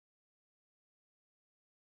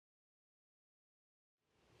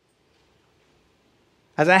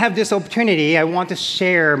As I have this opportunity, I want to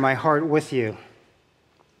share my heart with you.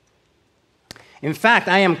 In fact,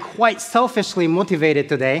 I am quite selfishly motivated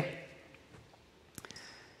today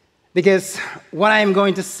because what I am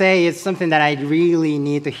going to say is something that I really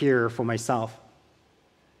need to hear for myself.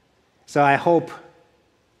 So I hope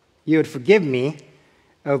you would forgive me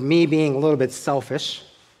of me being a little bit selfish,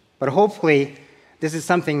 but hopefully this is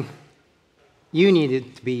something you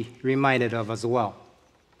needed to be reminded of as well.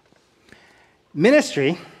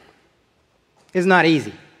 Ministry is not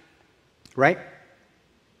easy, right?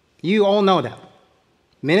 You all know that.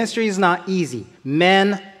 Ministry is not easy.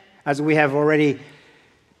 Men, as we have already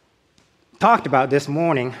talked about this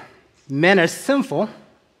morning, men are sinful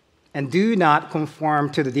and do not conform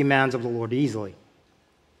to the demands of the Lord easily.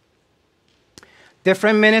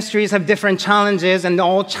 Different ministries have different challenges, and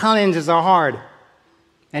all challenges are hard.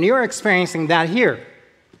 And you're experiencing that here.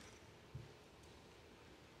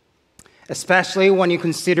 Especially when you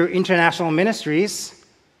consider international ministries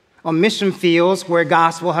on mission fields where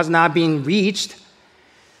gospel has not been reached,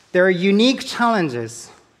 there are unique challenges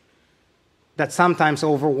that sometimes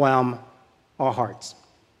overwhelm our hearts.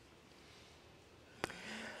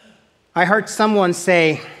 I heard someone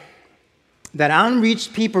say that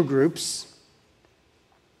unreached people groups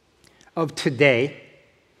of today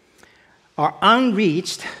are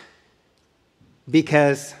unreached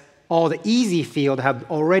because all the easy field have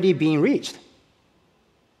already been reached.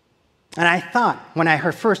 And I thought, when I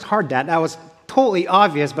first heard that, that was totally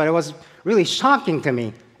obvious, but it was really shocking to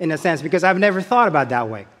me, in a sense, because I've never thought about it that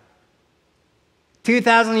way.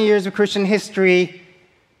 2,000 years of Christian history,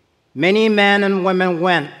 many men and women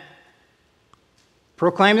went,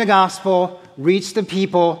 proclaimed the gospel, reached the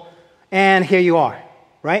people, and here you are,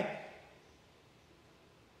 right?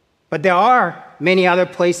 But there are many other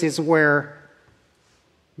places where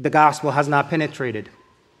the gospel has not penetrated.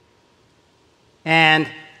 And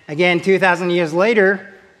again, 2,000 years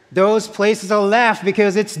later, those places are left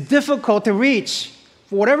because it's difficult to reach,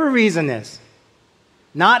 for whatever reason is.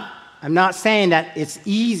 I'm not saying that it's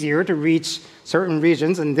easier to reach certain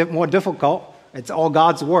regions and more difficult. It's all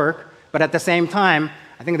God's work. But at the same time,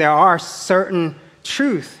 I think there are certain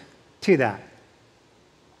truth to that.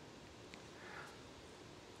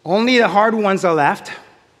 Only the hard ones are left,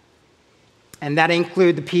 and that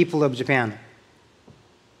include the people of Japan.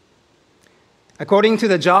 According to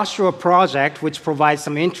the Joshua Project, which provides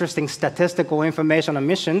some interesting statistical information on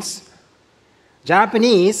missions,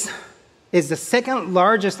 Japanese is the second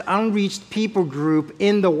largest unreached people group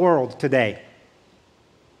in the world today.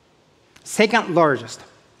 Second largest.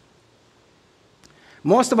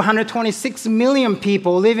 Most of 126 million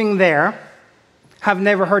people living there have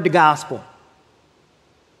never heard the gospel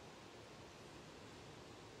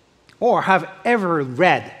or have ever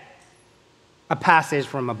read a passage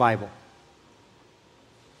from a Bible.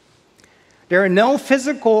 There are no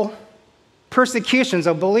physical persecutions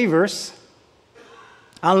of believers,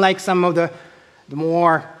 unlike some of the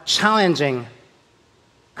more challenging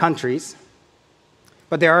countries.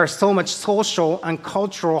 But there are so much social and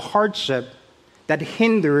cultural hardship that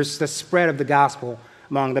hinders the spread of the gospel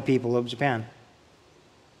among the people of Japan.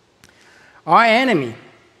 Our enemy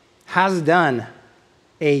has done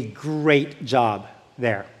a great job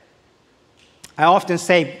there. I often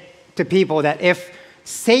say to people that if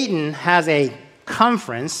Satan has a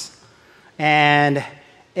conference and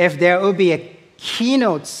if there would be a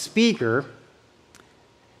keynote speaker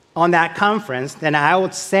on that conference, then I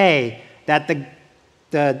would say that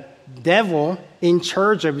the devil in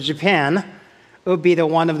charge of Japan would be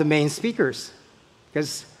one of the main speakers.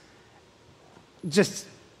 Because just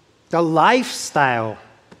the lifestyle,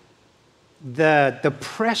 the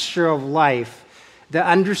pressure of life, the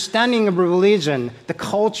understanding of religion, the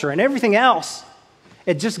culture, and everything else,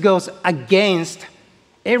 it just goes against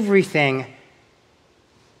everything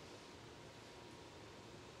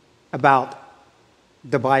about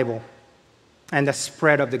the Bible and the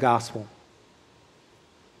spread of the gospel.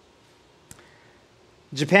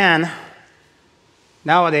 Japan,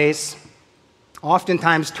 nowadays,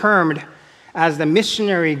 oftentimes termed as the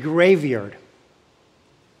missionary graveyard.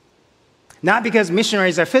 Not because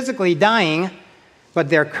missionaries are physically dying, but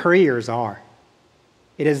their careers are.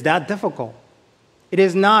 It is that difficult. It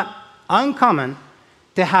is not uncommon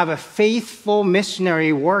to have a faithful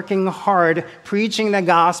missionary working hard, preaching the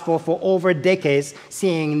gospel for over decades,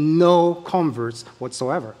 seeing no converts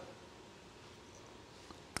whatsoever.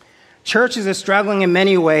 Churches are struggling in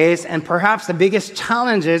many ways, and perhaps the biggest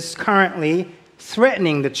challenges currently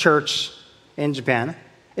threatening the church in Japan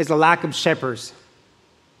is the lack of shepherds.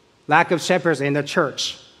 Lack of shepherds in the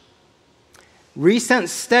church. Recent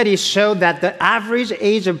studies show that the average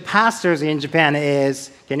age of pastors in Japan is,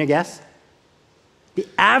 can you guess? The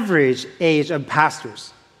average age of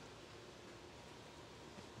pastors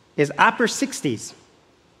is upper 60s.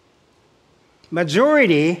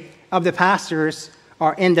 Majority of the pastors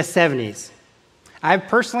are in the 70s. I've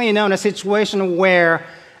personally known a situation where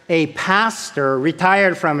a pastor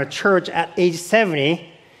retired from a church at age 70.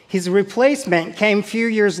 His replacement came a few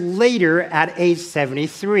years later at age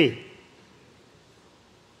 73.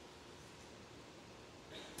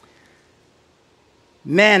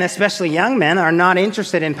 Men, especially young men, are not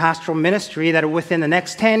interested in pastoral ministry that within the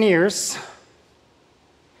next 10 years,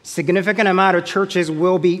 significant amount of churches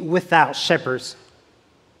will be without shepherds.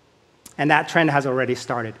 And that trend has already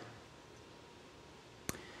started.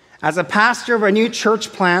 As a pastor of a new church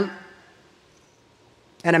plant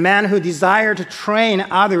and a man who desired to train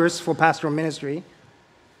others for pastoral ministry,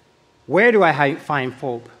 where do I find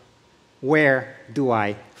hope? Where do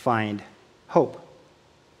I find hope?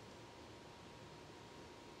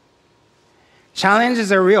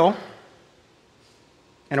 Challenges are real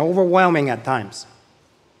and overwhelming at times.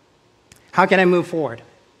 How can I move forward?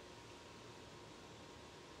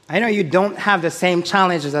 I know you don't have the same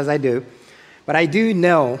challenges as I do, but I do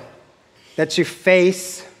know that you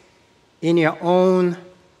face in your own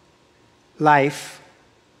life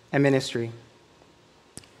and ministry,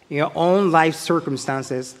 in your own life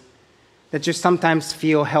circumstances, that you sometimes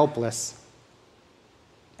feel helpless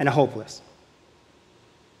and hopeless.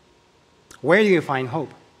 Where do you find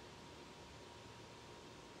hope?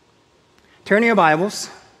 Turn your Bibles,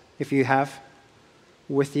 if you have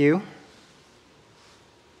with you,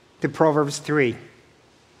 to Proverbs 3.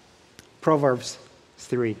 Proverbs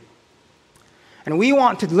 3. And we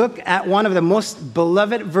want to look at one of the most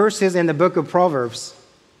beloved verses in the book of Proverbs.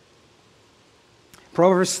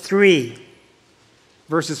 Proverbs 3,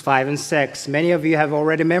 verses 5 and 6. Many of you have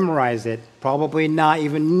already memorized it, probably not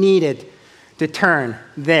even needed to turn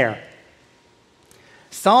there.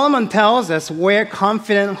 Solomon tells us where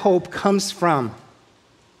confident hope comes from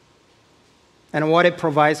and what it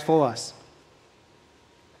provides for us.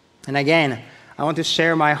 And again, I want to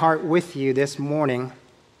share my heart with you this morning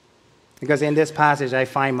because in this passage I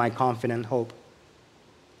find my confident hope.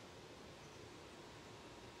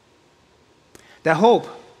 The hope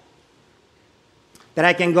that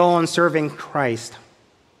I can go on serving Christ.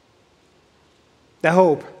 The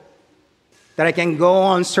hope that I can go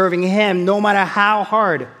on serving Him no matter how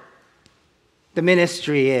hard the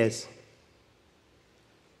ministry is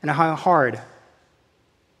and how hard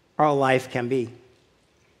our life can be.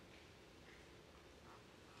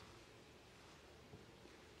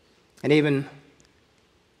 And even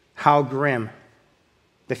how grim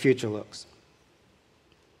the future looks.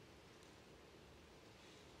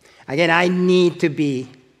 Again, I need to be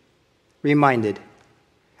reminded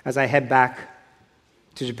as I head back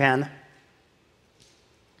to Japan.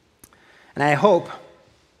 And I hope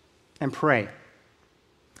and pray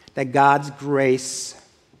that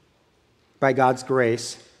by God's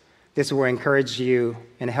grace, this will encourage you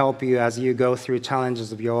and help you as you go through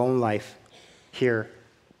challenges of your own life here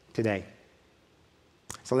today.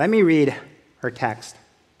 So let me read her text.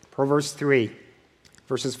 Proverbs 3,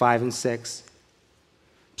 verses 5 and 6.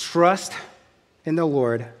 Trust in the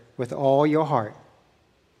Lord with all your heart,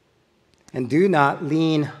 and do not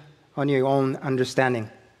lean on your own understanding.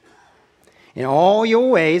 In all your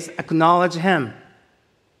ways, acknowledge Him,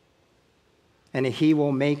 and He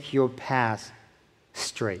will make your paths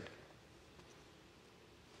straight.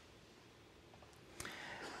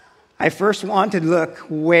 I first want to look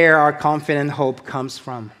where our confident hope comes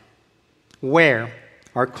from. Where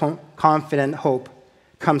our confident hope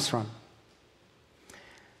comes from.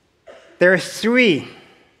 There are three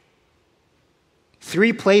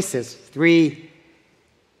places,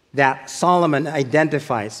 that Solomon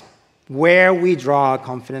identifies where we draw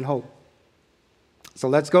confident hope. So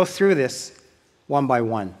let's go through this one by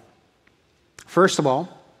one. First of all,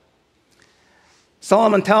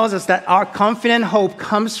 Solomon tells us that our confident hope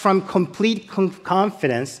comes from complete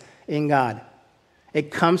confidence in God.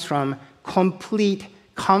 It comes from complete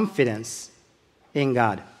confidence in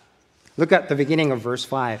God. Look at the beginning of verse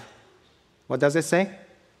 5. What does it say?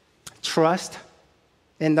 Trust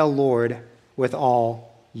in the Lord with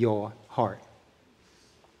all your heart.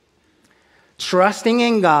 Trusting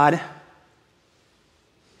in God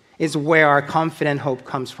is where our confident hope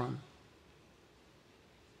comes from.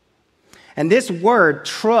 And this word,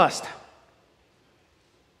 trust,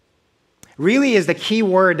 really is the key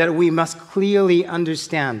word that we must clearly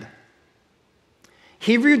understand.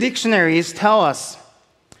 Hebrew dictionaries tell us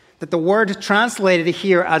that the word translated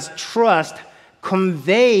here as trust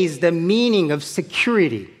conveys the meaning of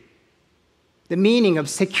security. The meaning of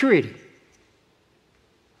security.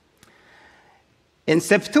 In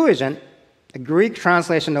Septuagint, a Greek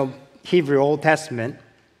translation of Hebrew Old Testament,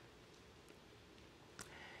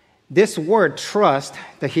 this word trust,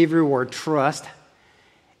 the Hebrew word trust,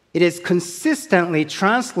 it is consistently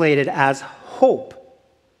translated as hope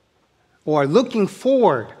or looking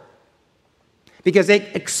forward because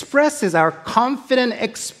it expresses our confident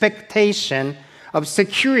expectation of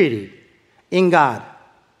security in God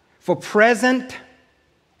for present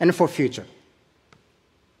and for future.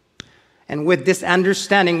 And with this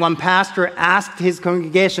understanding, one pastor asked his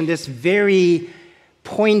congregation this very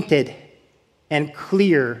pointed and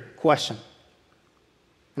clear question.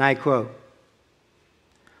 And I quote,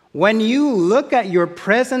 "When you look at your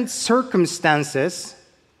present circumstances,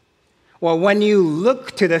 or when you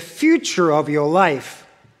look to the future of your life,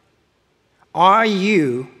 are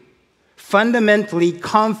you fundamentally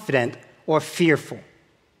confident or fearful?"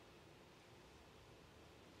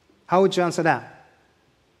 How would you answer that?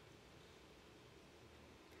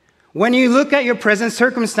 When you look at your present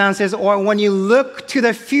circumstances or when you look to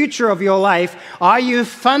the future of your life, are you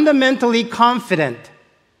fundamentally confident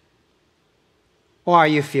or are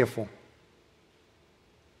you fearful?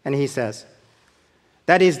 And he says,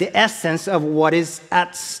 that is the essence of what is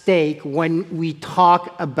at stake when we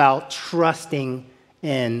talk about trusting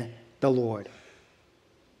in the Lord.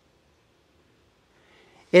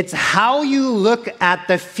 It's how you look at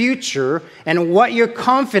the future and what your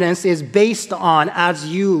confidence is based on as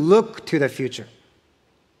you look to the future.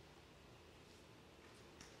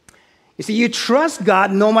 You see, you trust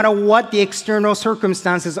God no matter what the external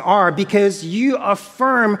circumstances are because you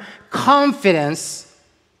affirm confidence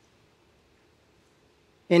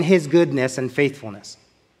in His goodness and faithfulness.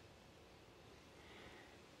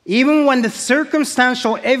 Even when the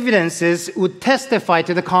circumstantial evidences would testify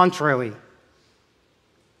to the contrary.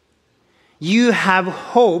 You have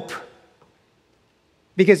hope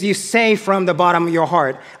because you say from the bottom of your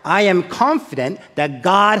heart, I am confident that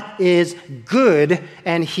God is good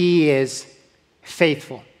and He is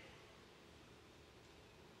faithful.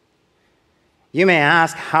 You may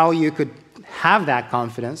ask how you could have that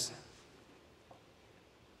confidence.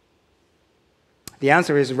 The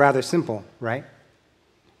answer is rather simple, right?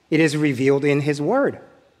 It is revealed in His Word.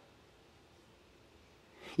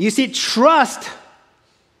 You see, trust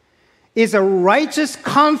is a righteous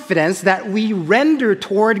confidence that we render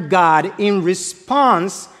toward God in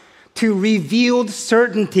response to revealed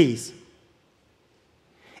certainties.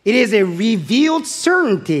 It is a revealed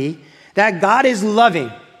certainty that God is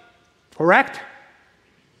loving, correct?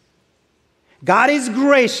 God is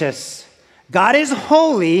gracious. God is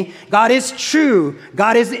holy. God is true.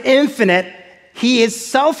 God is infinite. He is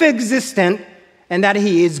self-existent, and that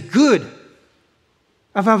He is good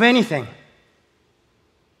above anything.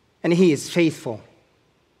 And He is faithful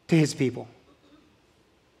to His people.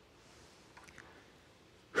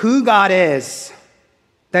 Who God is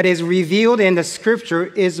that is revealed in the Scripture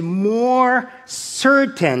is more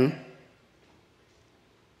certain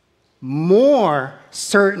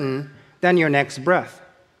than your next breath.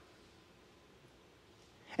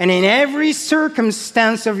 And in every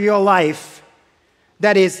circumstance of your life,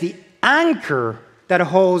 that is the anchor that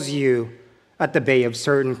holds you at the bay of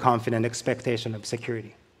certain confident expectation of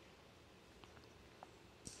security.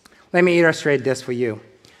 Let me illustrate this for you.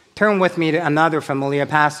 Turn with me to another familiar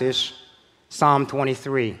passage, Psalm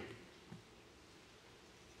 23.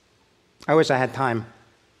 I wish I had time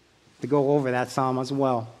to go over that psalm as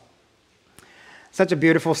well. Such a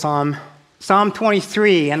beautiful psalm. Psalm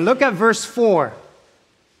 23, and look at verse 4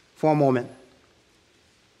 for a moment.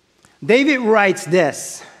 David writes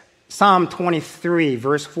this, Psalm 23,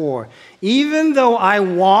 verse 4. Even though I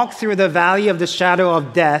walk through the valley of the shadow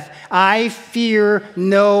of death, I fear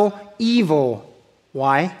no evil.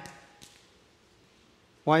 Why?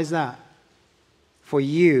 Why is that? For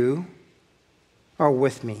you are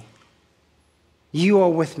with me. You are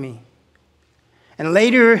with me. And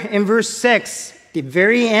later in verse 6, the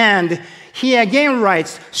very end, he again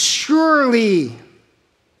writes, surely,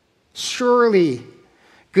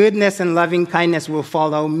 goodness and loving kindness will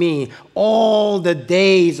follow me all the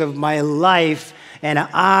days of my life, and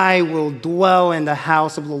I will dwell in the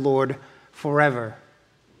house of the Lord forever.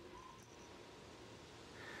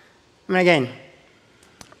 I mean, again,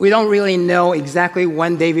 we don't really know exactly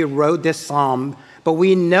when David wrote this psalm, but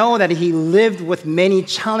we know that he lived with many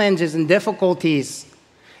challenges and difficulties,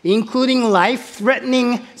 including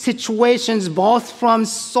life-threatening situations both from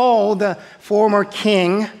Saul, the former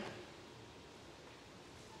king,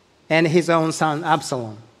 and his own son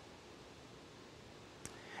Absalom.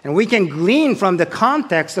 And we can glean from the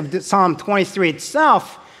context of Psalm 23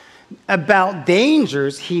 itself about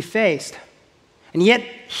dangers he faced. And yet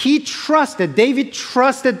David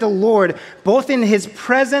trusted the Lord both in his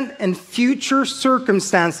present and future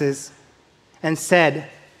circumstances and said,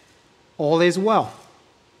 all is well.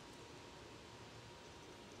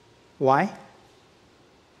 Why?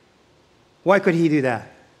 Why could he do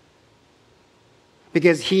that?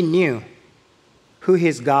 Because he knew who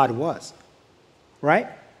his God was, right?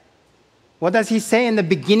 What does he say in the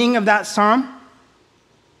beginning of that psalm?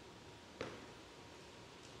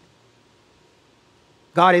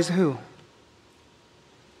 God is who?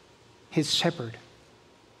 His shepherd.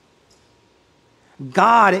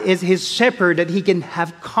 God is his shepherd that he can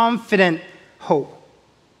have confident hope.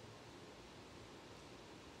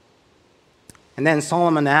 And then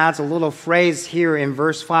Solomon adds a little phrase here in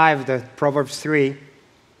verse 5, the Proverbs 3.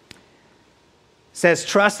 Says,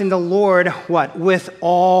 trust in the Lord, what? With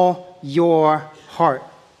all your heart.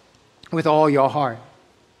 With all your heart.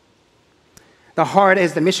 The heart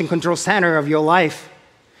is the mission control center of your life.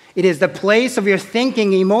 It is the place of your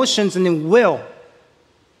thinking, emotions, and will.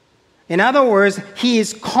 In other words, he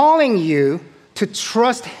is calling you to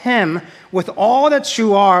trust him with all that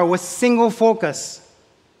you are, with single focus.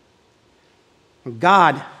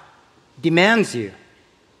 God demands you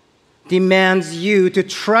to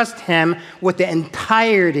trust him with the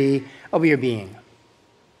entirety of your being.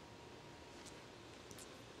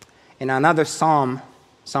 In another psalm,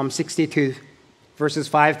 Psalm 62, verses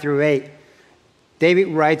 5 through 8, David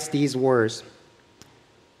writes these words.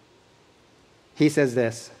 He says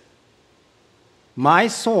this, my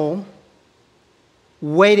soul,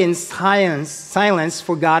 wait in silence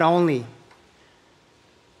for God only,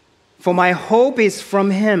 for my hope is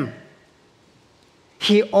from him.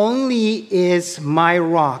 He only is my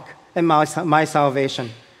rock and my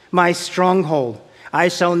salvation, my stronghold. I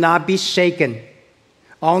shall not be shaken.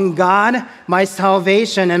 On God, my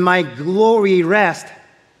salvation and my glory rest.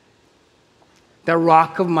 The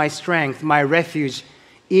rock of my strength, my refuge,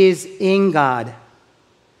 is in God.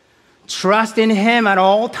 Trust in him at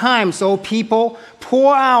all times, O people.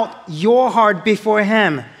 Pour out your heart before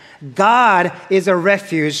him. God is a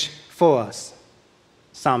refuge for us.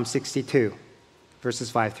 Psalm 62, verses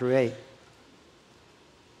 5 through 8.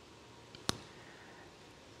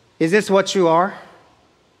 Is this what you are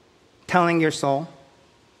telling your soul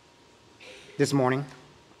this morning?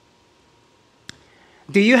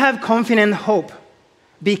 Do you have confident hope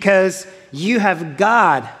because you have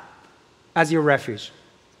God as your refuge?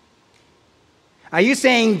 Are you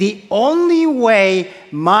saying the only way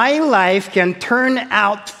my life can turn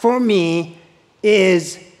out for me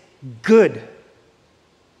is good?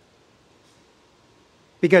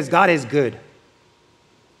 Because God is good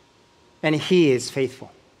and he is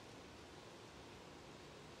faithful.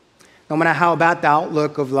 No matter how bad the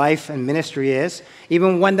outlook of life and ministry is,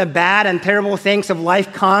 even when the bad and terrible things of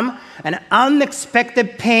life come and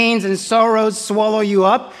unexpected pains and sorrows swallow you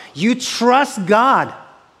up, you trust God.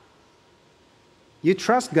 You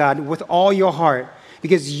trust God with all your heart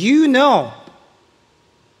because you know,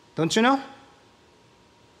 don't you know?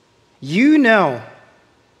 You know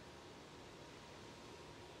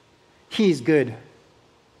He's good,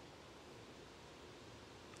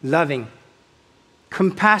 loving,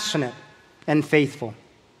 compassionate, and faithful.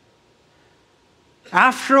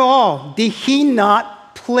 After all, did he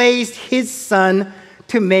not place his son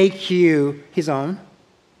to make you his own?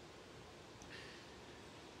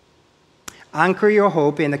 Anchor your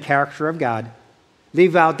hope in the character of God.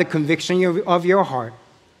 Live out the conviction of your heart.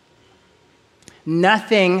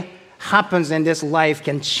 Nothing happens in this life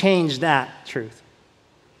can change that truth.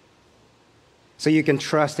 So you can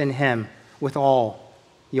trust in him with all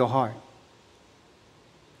your heart.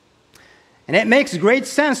 And it makes great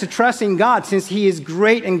sense to trust in God since he is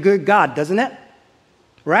great and good God, doesn't it?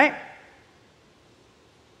 Right?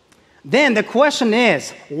 Then the question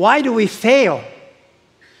is, why do we fail?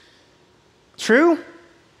 True?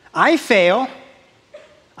 I fail.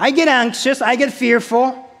 I get anxious. I get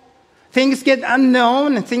fearful. Things get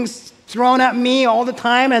unknown and things thrown at me all the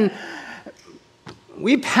time and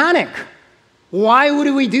we panic. Why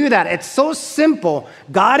would we do that? It's so simple.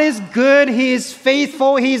 God is good. He is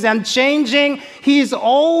faithful. He's unchanging. He's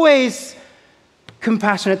always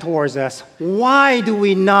compassionate towards us. Why do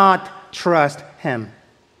we not trust him?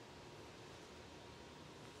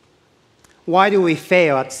 Why do we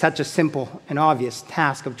fail at such a simple and obvious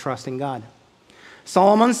task of trusting God?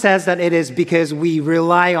 Solomon says that it is because we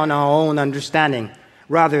rely on our own understanding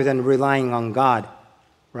rather than relying on God,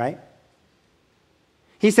 right?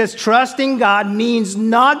 He says trusting God means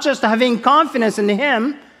not just having confidence in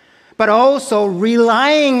him, but also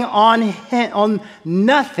relying on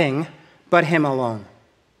nothing but Him alone.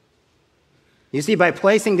 You see, by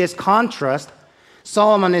placing this contrast,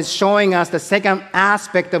 Solomon is showing us the second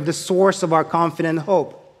aspect of the source of our confident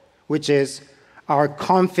hope, which is our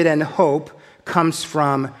confident hope comes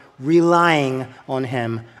from relying on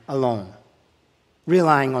Him alone.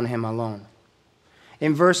 Relying on Him alone.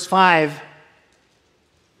 In verse 5,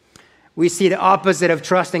 we see the opposite of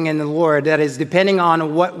trusting in the Lord, that is, depending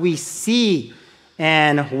on what we see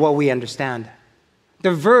and what we understand.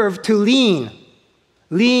 The verb to lean,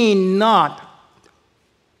 lean not.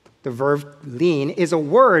 The verb lean is a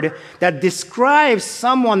word that describes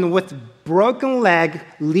someone with broken leg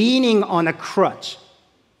leaning on a crutch.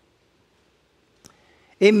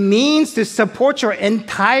 It means to support your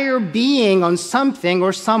entire being on something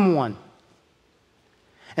or someone.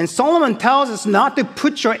 And Solomon tells us not to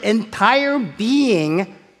put your entire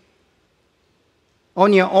being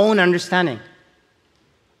on your own understanding,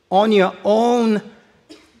 on your own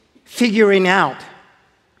figuring out,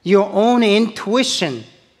 your own intuition,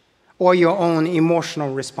 or your own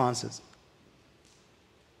emotional responses.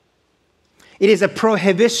 It is a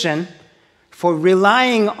prohibition for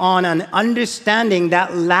relying on an understanding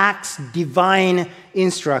that lacks divine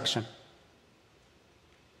instruction.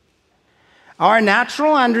 Our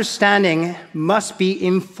natural understanding must be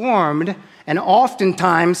informed and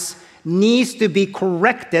oftentimes needs to be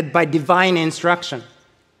corrected by divine instruction.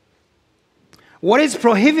 What is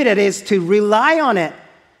prohibited is to rely on it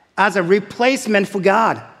as a replacement for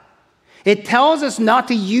God. It tells us not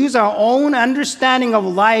to use our own understanding of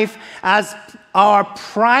life as our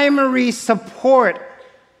primary support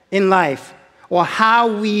in life or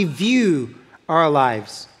how we view our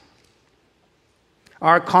lives.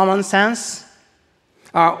 Our common sense,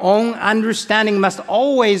 our own understanding must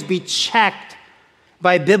always be checked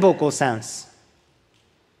by biblical sense.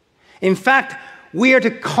 In fact, we are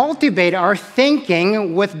to cultivate our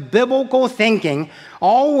thinking with biblical thinking,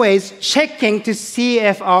 always checking to see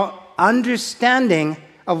if our understanding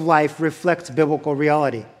of life reflects biblical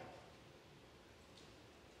reality.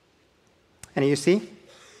 And you see,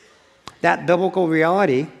 that biblical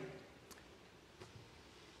reality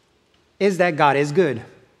is that God is good,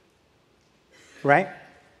 right?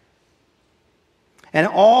 And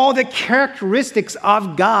all the characteristics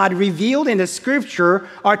of God revealed in the Scripture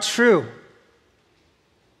are true.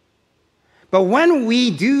 But when we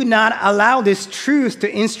do not allow this truth to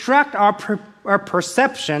instruct our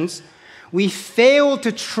perceptions, we fail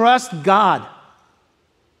to trust God.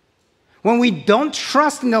 When we don't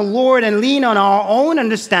trust in the Lord and lean on our own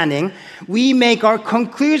understanding, we make our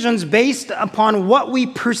conclusions based upon what we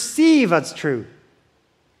perceive as true.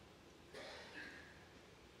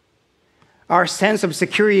 Our sense of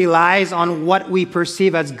security lies on what we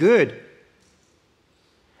perceive as good.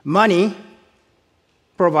 Money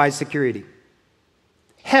provides security.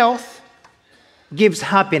 Health gives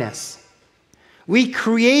happiness. We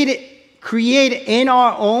create in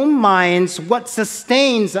our own minds what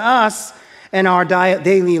sustains us in our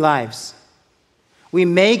daily lives. We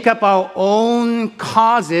make up our own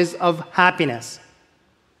causes of happiness.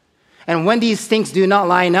 And when these things do not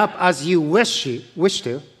line up as you wish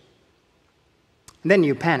to, then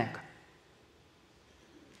you panic.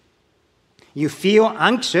 You feel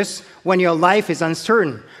anxious when your life is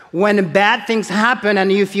uncertain. When bad things happen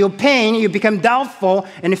and you feel pain, you become doubtful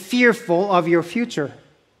and fearful of your future.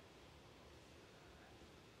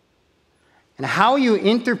 And how you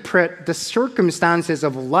interpret the circumstances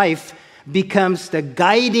of life becomes the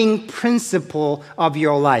guiding principle of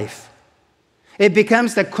your life. It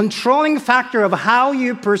becomes the controlling factor of how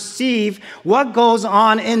you perceive what goes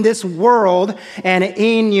on in this world and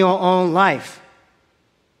in your own life.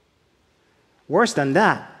 Worse than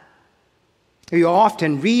that, we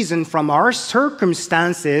often reason from our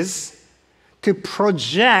circumstances to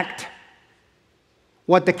project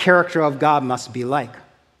what the character of God must be like.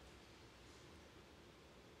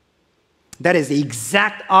 That is the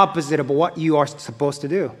exact opposite of what you are supposed to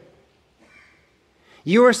do.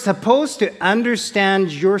 You are supposed to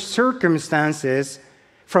understand your circumstances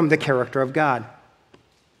from the character of God.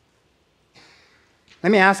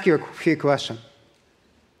 Let me ask you a few questions.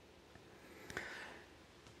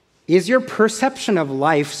 Is your perception of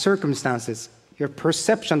life circumstances,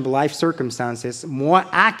 more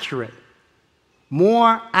accurate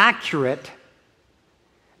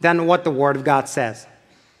than what the Word of God says?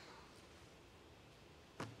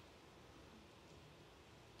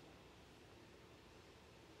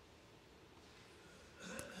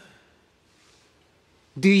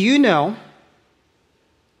 Do you know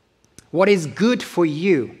what is good for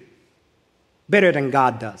you better than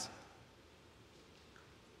God does?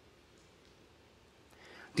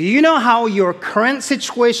 Do you know how your current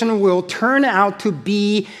situation will turn out to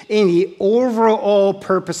be in the overall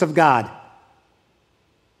purpose of God?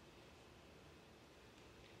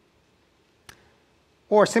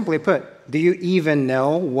 Or simply put, do you even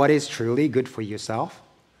know what is truly good for yourself?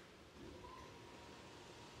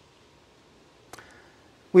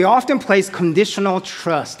 We often place conditional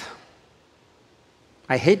trust.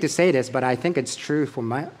 I hate to say this, but I think it's true for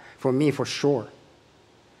me for sure.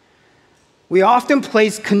 We often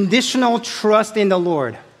place conditional trust in the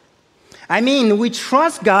Lord. I mean, we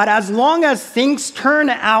trust God as long as things turn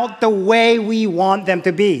out the way we want them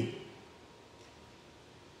to be.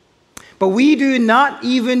 But we do not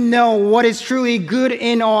even know what is truly good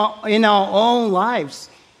in our own lives.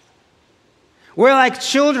 We're like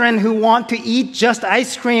children who want to eat just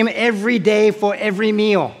ice cream every day for every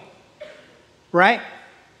meal, right?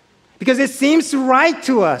 Because it seems right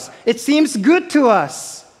to us. It seems good to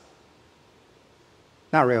us.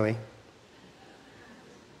 Not really.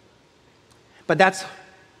 But that's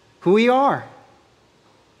who we are.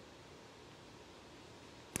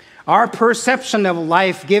 Our perception of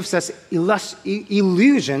life gives us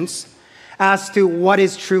illusions as to what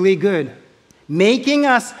is truly good, making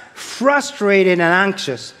us frustrated and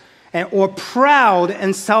anxious, or proud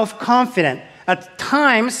and self-confident, at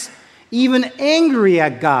times even angry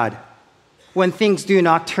at God when things do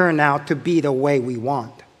not turn out to be the way we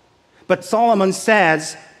want. But Solomon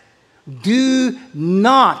says, do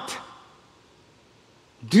not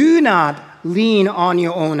lean on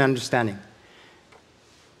your own understanding.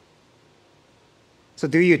 So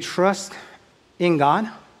do you trust in God,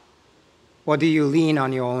 or do you lean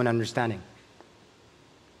on your own understanding?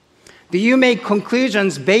 Do you make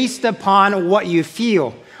conclusions based upon what you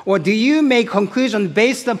feel, or do you make conclusions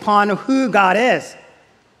based upon who God is?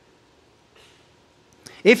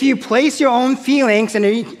 If you place your own feelings and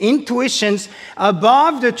intuitions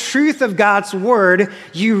above the truth of God's word,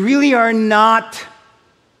 you really are not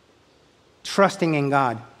trusting in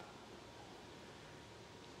God.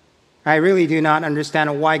 I really do not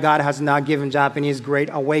understand why God has not given Japanese Great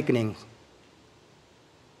Awakening.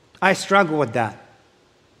 I struggle with that.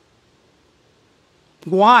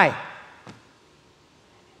 Why?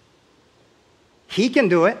 He can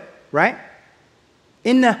do it, right?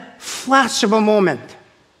 In the flash of a moment.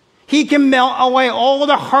 He can melt away all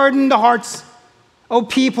the hardened hearts of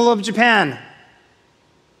people of Japan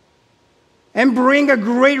and bring a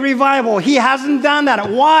great revival. He hasn't done that.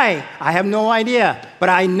 Why? I have no idea. But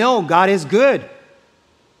I know God is good.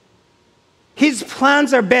 His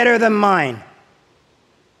plans are better than mine.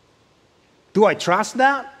 Do I trust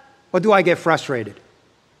that? Or do I get frustrated?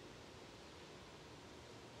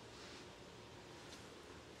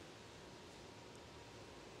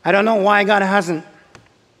 I don't know why God hasn't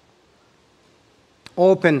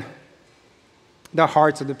opened the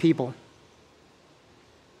hearts of the people.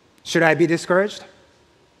 Should I be discouraged?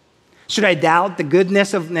 Should I doubt the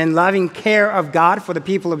goodness and loving care of God for the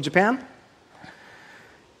people of Japan?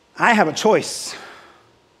 I have a choice.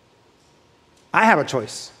 I have a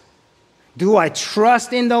choice. Do I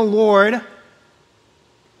trust in the Lord,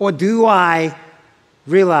 or do I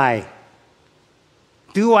rely?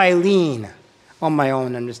 Do I lean on my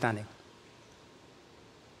own understanding?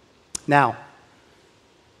 Now,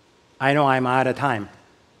 I know I'm out of time.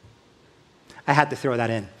 I had to throw that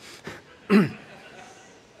in.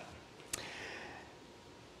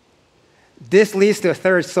 This leads to a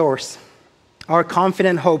third source. Our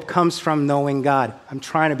confident hope comes from knowing God. I'm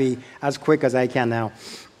trying to be as quick as I can now.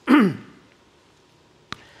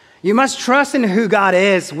 You must trust in who God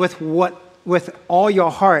is with all your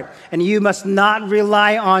heart, and you must not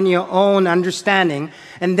rely on your own understanding.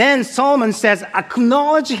 And then Solomon says,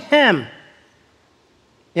 acknowledge Him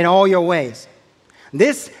in all your ways.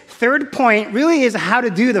 This third point really is how to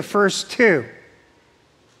do the first two.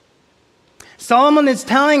 Solomon is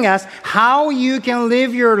telling us how you can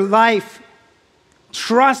live your life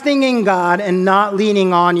trusting in God and not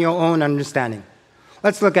leaning on your own understanding.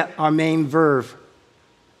 Let's look at our main verb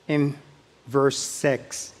in verse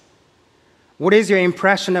 6. What is your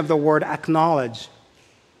impression of the word acknowledge?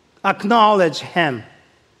 Acknowledge Him.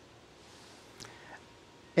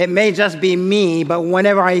 It may just be me, but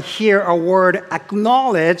whenever I hear a word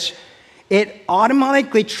acknowledge, it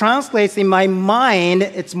automatically translates in my mind.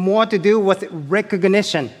 It's more to do with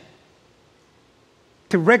recognition.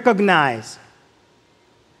 To recognize.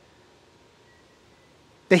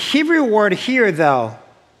 The Hebrew word here, though,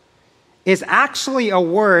 is actually a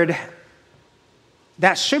word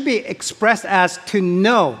that should be expressed as to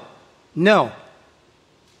know. Know.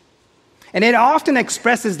 And it often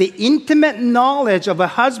expresses the intimate knowledge of a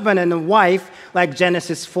husband and a wife, like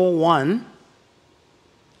Genesis 4:1.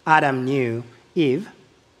 Adam knew Eve,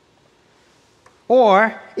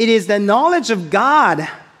 or it is the knowledge of God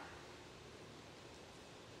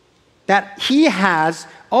that he has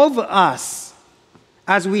of us,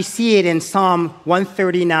 as we see it in Psalm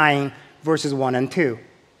 139, verses 1 and 2.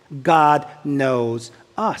 God knows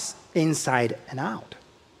us inside and out.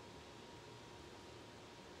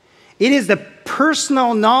 It is the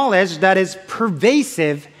personal knowledge that is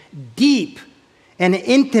pervasive, deep, and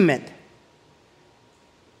intimate.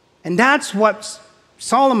 And that's what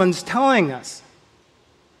Solomon's telling us.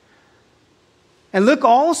 And look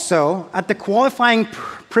also at the qualifying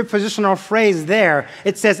prepositional phrase there.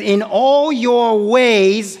 It says, in all your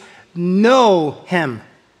ways, know him.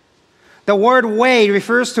 The word way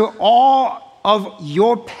refers to all of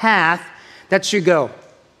your path that you go.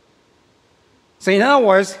 So in other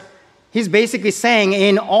words, he's basically saying,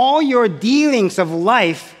 in all your dealings of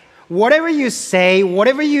life, whatever you say,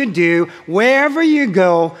 whatever you do, wherever you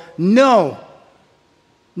go, know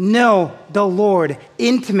the Lord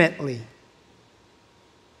intimately.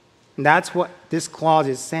 And that's what this clause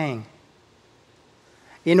is saying.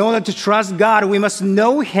 In order to trust God, we must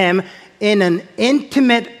know him in an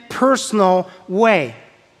intimate, personal way.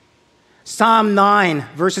 Psalm 9,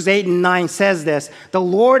 verses 8 and 9 says this, the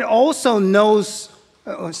Lord also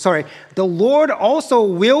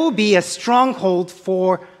will be a stronghold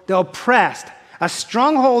for the oppressed, a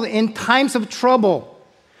stronghold in times of trouble.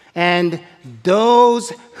 And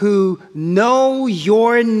those who know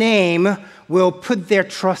your name will put their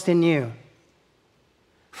trust in you.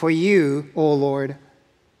 For you, O Lord,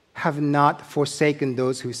 have not forsaken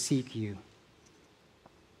those who seek you.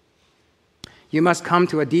 You must come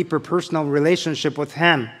to a deeper personal relationship with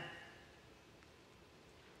him.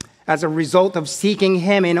 As a result of seeking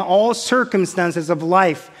him in all circumstances of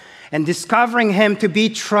life and discovering him to be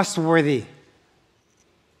trustworthy.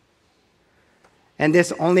 And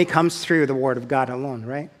this only comes through the Word of God alone,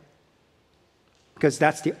 right? Because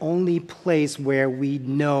that's the only place where we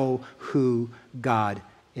know who God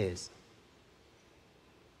is.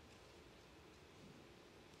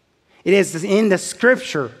 It is in the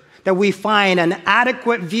Scripture that we find an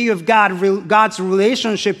adequate view of God, God's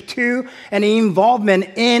relationship to and involvement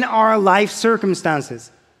in our life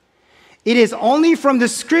circumstances. It is only from the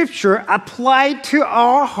Scripture applied to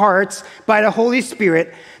our hearts by the Holy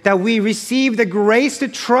Spirit that we receive the grace to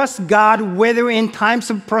trust God, whether in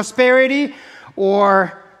times of prosperity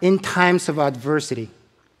or in times of adversity.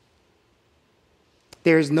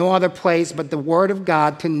 There is no other place but the Word of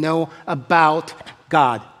God to know about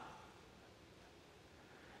God.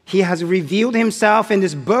 He has revealed himself in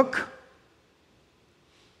this book,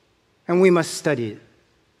 and we must study it,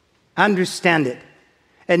 understand it,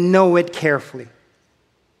 and know it carefully.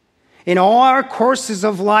 In all our courses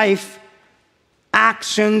of life,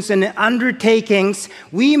 actions and undertakings,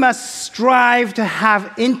 we must strive to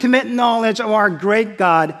have intimate knowledge of our great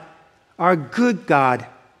God, our good God,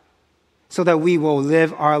 so that we will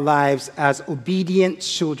live our lives as obedient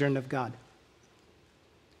children of God.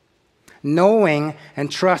 Knowing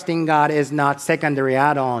and trusting God is not secondary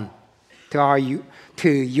add-on to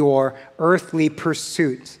your earthly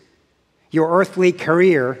pursuits, your earthly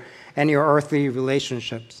career, and your earthly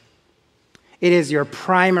relationships. It is your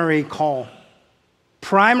primary call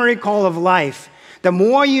of life. The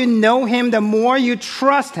more you know him, the more you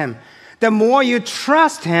trust him. The more you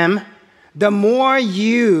trust him, the more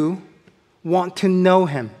you want to know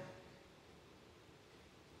him.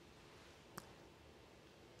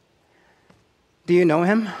 Do you know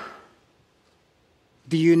him?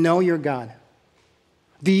 Do you know your God?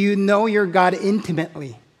 Do you know your God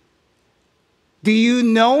intimately? Do you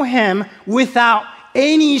know him without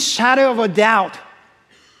any shadow of a doubt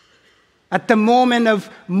at the moment of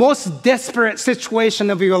most desperate situation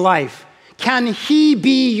of your life? Can he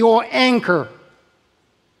be your anchor?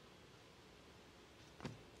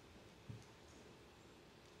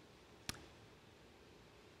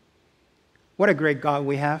 What a great God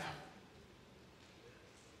we have.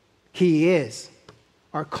 He is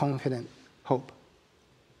our confident hope.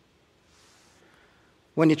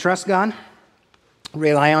 When you trust God,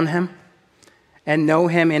 rely on him, and know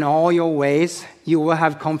him in all your ways, you will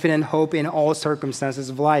have confident hope in all circumstances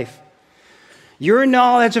of life. Your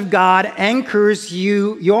knowledge of God anchors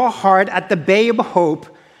your heart at the bay of hope,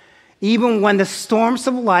 even when the storms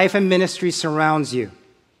of life and ministry surrounds you.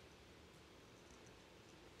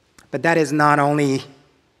 But that is not only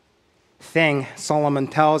thing Solomon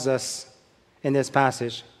tells us in this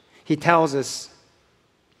passage. He tells us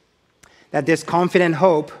that this confident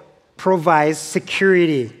hope provides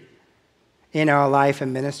security in our life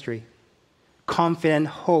and ministry. Confident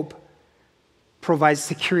hope provides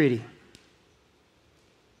security.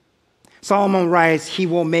 Solomon writes, he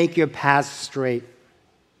will make your paths straight.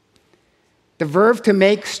 The verb to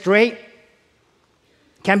make straight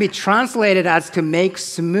can be translated as to make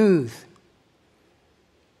smooth.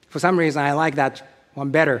 For some reason, I like that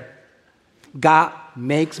one better. God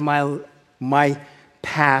makes my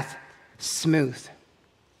path smooth.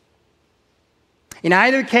 In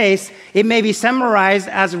either case, it may be summarized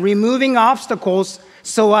as removing obstacles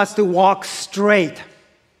so as to walk straight.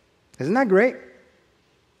 Isn't that great?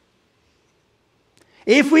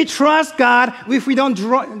 If we trust God, if we don't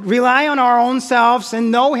rely on our own selves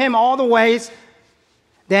and know Him all the ways,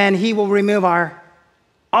 then He will remove our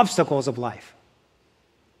obstacles of life.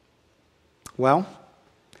 Well,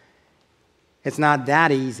 it's not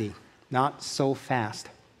that easy, not so fast.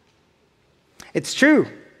 It's true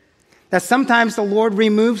that sometimes the Lord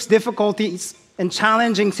removes difficulties and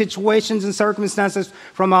challenging situations and circumstances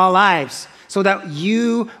from our lives so that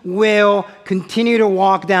you will continue to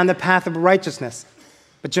walk down the path of righteousness.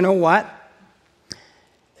 But you know what?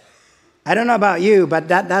 I don't know about you, but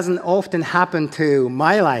that doesn't often happen to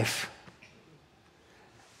my life.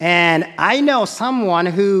 And I know someone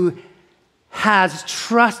who has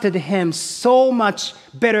trusted Him so much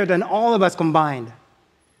better than all of us combined.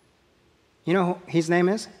 You know who his name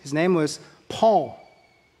is? His name was Paul,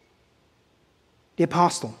 the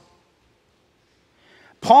apostle.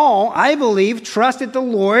 Paul, I believe, trusted the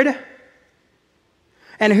Lord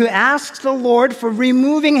and who asked the Lord for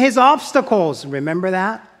removing his obstacles. Remember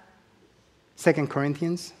that? 2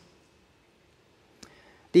 Corinthians.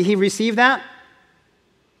 Did he receive that?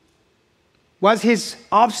 Was his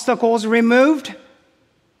obstacles removed?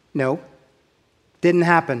 No, didn't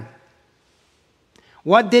happen.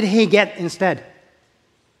 What did he get instead?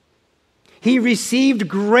 He received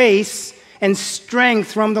grace and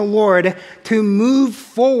strength from the Lord to move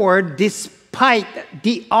forward despite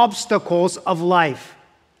the obstacles of life.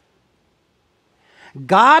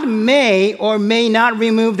 God may or may not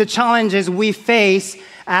remove the challenges we face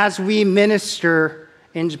as we minister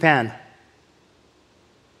in Japan.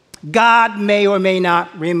 God may or may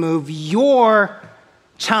not remove your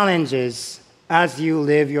challenges as you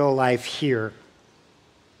live your life here.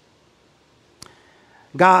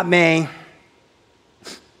 God may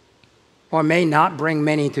or may not bring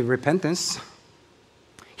many to repentance.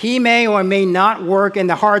 He may or may not work in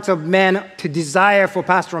the hearts of men to desire for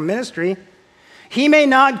pastoral ministry. He may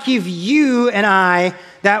not give you and I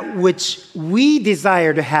that which we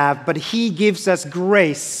desire to have, but He gives us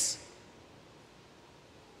grace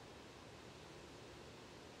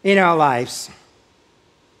in our lives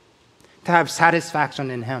to have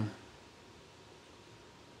satisfaction in Him.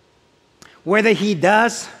 Whether He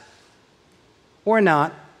does or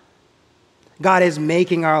not, God is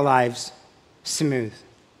making our lives smooth.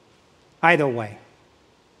 Either way.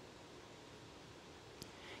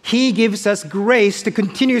 He gives us grace to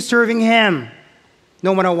continue serving Him,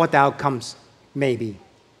 no matter what the outcomes may be.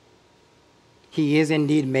 He is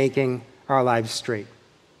indeed making our lives straight.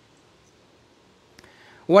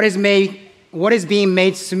 What is being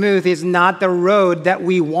made smooth is not the road that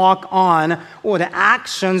we walk on or the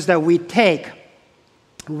actions that we take.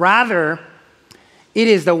 Rather, it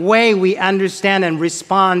is the way we understand and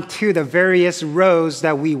respond to the various roads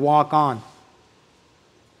that we walk on.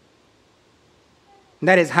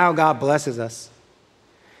 That is how God blesses us.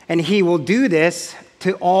 And He will do this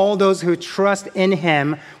to all those who trust in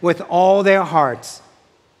Him with all their hearts.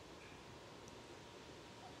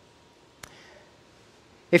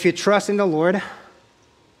 If you trust in the Lord,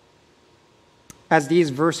 as these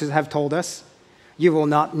verses have told us, you will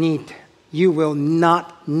not need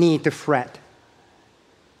to fret.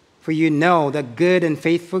 For you know that good and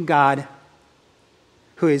faithful God,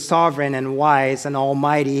 who is sovereign and wise and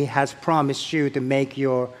almighty, has promised you to make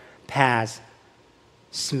your paths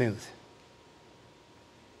smooth.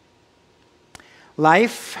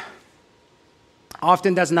 Life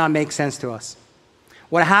often does not make sense to us.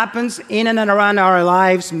 What happens in and around our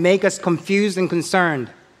lives make us confused and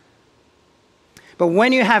concerned. But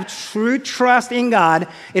when you have true trust in God,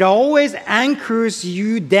 it always anchors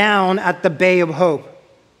you down at the bay of hope.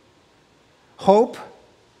 Hope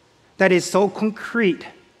that is so concrete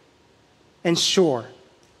and sure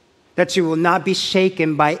that you will not be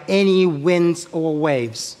shaken by any winds or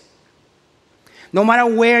waves. No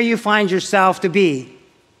matter where you find yourself to be,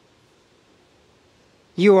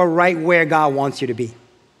 you are right where God wants you to be.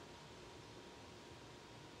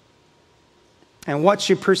 And what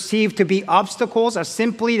you perceive to be obstacles are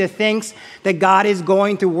simply the things that God is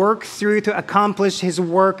going to work through to accomplish His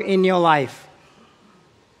work in your life.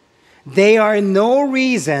 They are no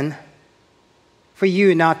reason for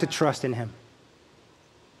you not to trust in Him.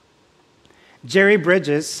 Jerry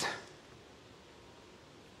Bridges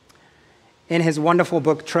in his wonderful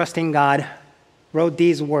book, Trusting God, wrote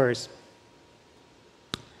these words,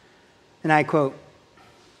 and I quote,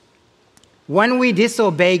 "When we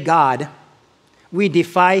disobey God, we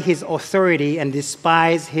defy his authority and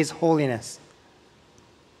despise his holiness.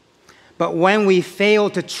 But when we fail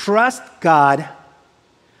to trust God,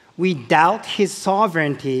 we doubt his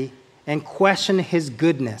sovereignty and question his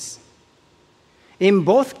goodness. In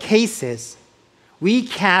both cases, we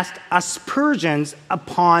cast aspersions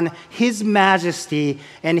upon his majesty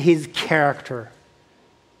and his character.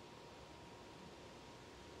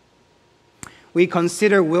 We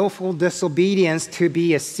consider willful disobedience to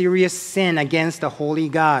be a serious sin against the holy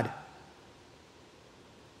God.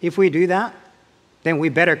 If we do that, then we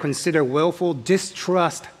better consider willful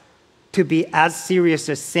distrust to be as serious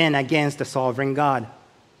a sin against the sovereign God.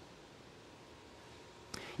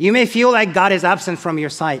 You may feel like God is absent from your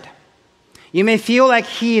sight. You may feel like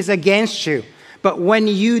he is against you. But when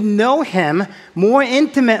you know him more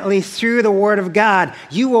intimately through the Word of God,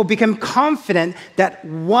 you will become confident that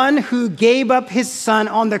one who gave up his Son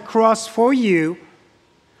on the cross for you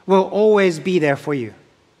will always be there for you.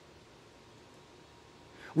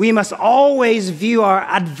 We must always view our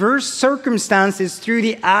adverse circumstances through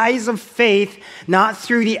the eyes of faith, not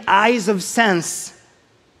through the eyes of sense.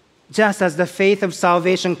 Just as the faith of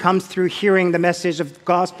salvation comes through hearing the message of the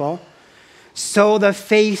gospel, so the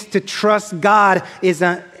faith to trust God is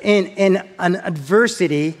in an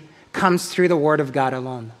adversity comes through the Word of God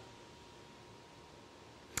alone.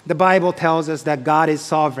 The Bible tells us that God is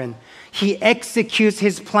sovereign. He executes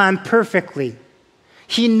his plan perfectly.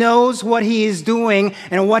 He knows what he is doing,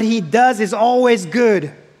 and what he does is always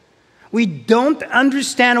good. We don't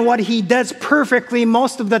understand what he does perfectly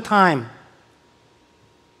most of the time.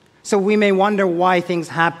 So we may wonder why things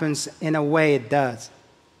happen in a way it does.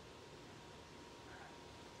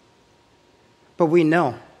 But we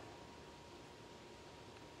know.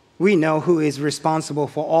 We know who is responsible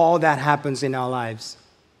for all that happens in our lives.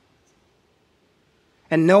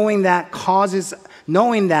 And knowing that causes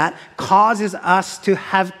us to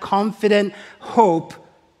have confident hope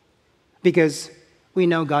because we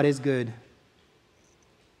know God is good.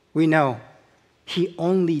 We know he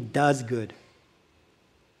only does good.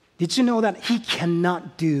 Did you know that he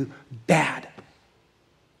cannot do bad?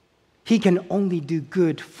 He can only do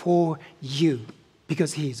good for you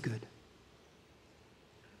because he is good.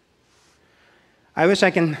 I wish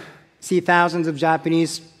I can see thousands of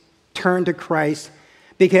Japanese turn to Christ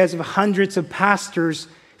because of hundreds of pastors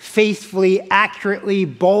faithfully, accurately,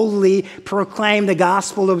 boldly proclaim the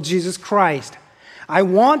gospel of Jesus Christ. I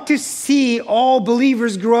want to see all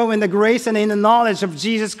believers grow in the grace and in the knowledge of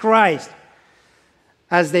Jesus Christ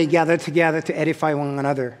as they gather together to edify one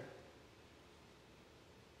another.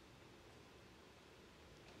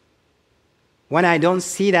 When I don't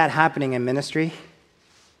see that happening in ministry,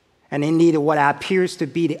 and indeed what appears to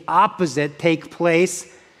be the opposite take place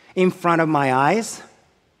in front of my eyes,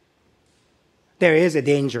 there is a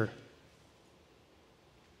danger.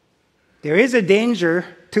 There is a danger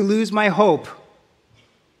to lose my hope.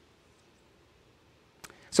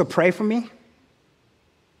 So pray for me.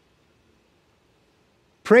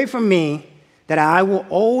 Pray for me that I will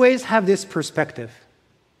always have this perspective.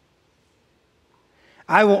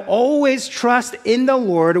 I will always trust in the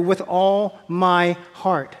Lord with all my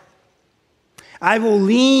heart. I will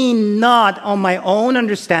lean not on my own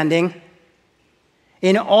understanding.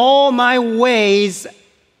 In all my ways,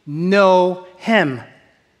 know him,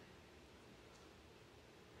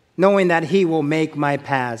 knowing that he will make my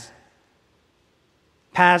paths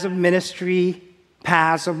of ministry,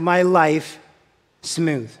 paths of my life,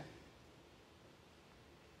 smooth.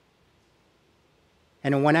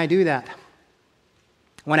 And when I do that,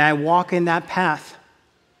 when I walk in that path,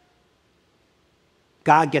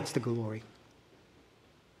 God gets the glory.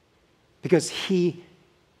 Because he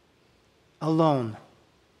alone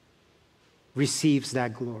receives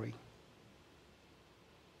that glory.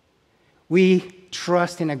 We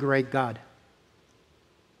trust in a great God.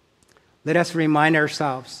 Let us remind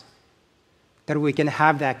ourselves that we can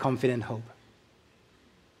have that confident hope.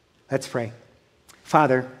 Let's pray.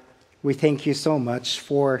 Father, we thank you so much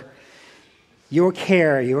for your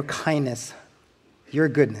care, your kindness, your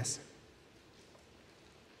goodness.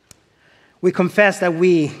 We confess that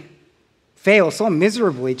we fail so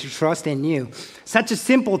miserably to trust in you. Such a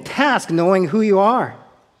simple task, knowing who you are.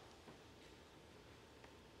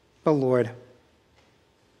 But Lord,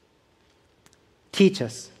 teach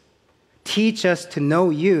us. Teach us to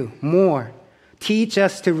know you more. Teach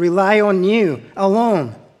us to rely on you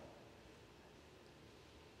alone.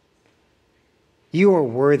 You are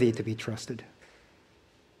worthy to be trusted.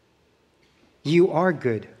 You are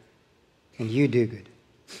good, and you do good.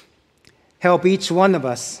 Help each one of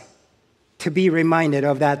us to be reminded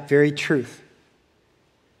of that very truth.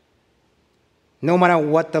 No matter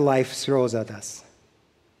what the life throws at us,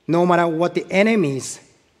 no matter what the enemies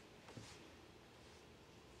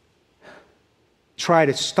try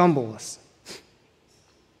to stumble us,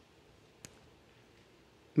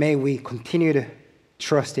 may we continue to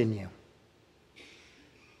trust in you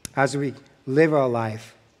as we live our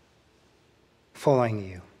life following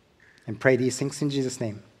you. And pray these things in Jesus'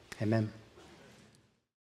 name. Amen.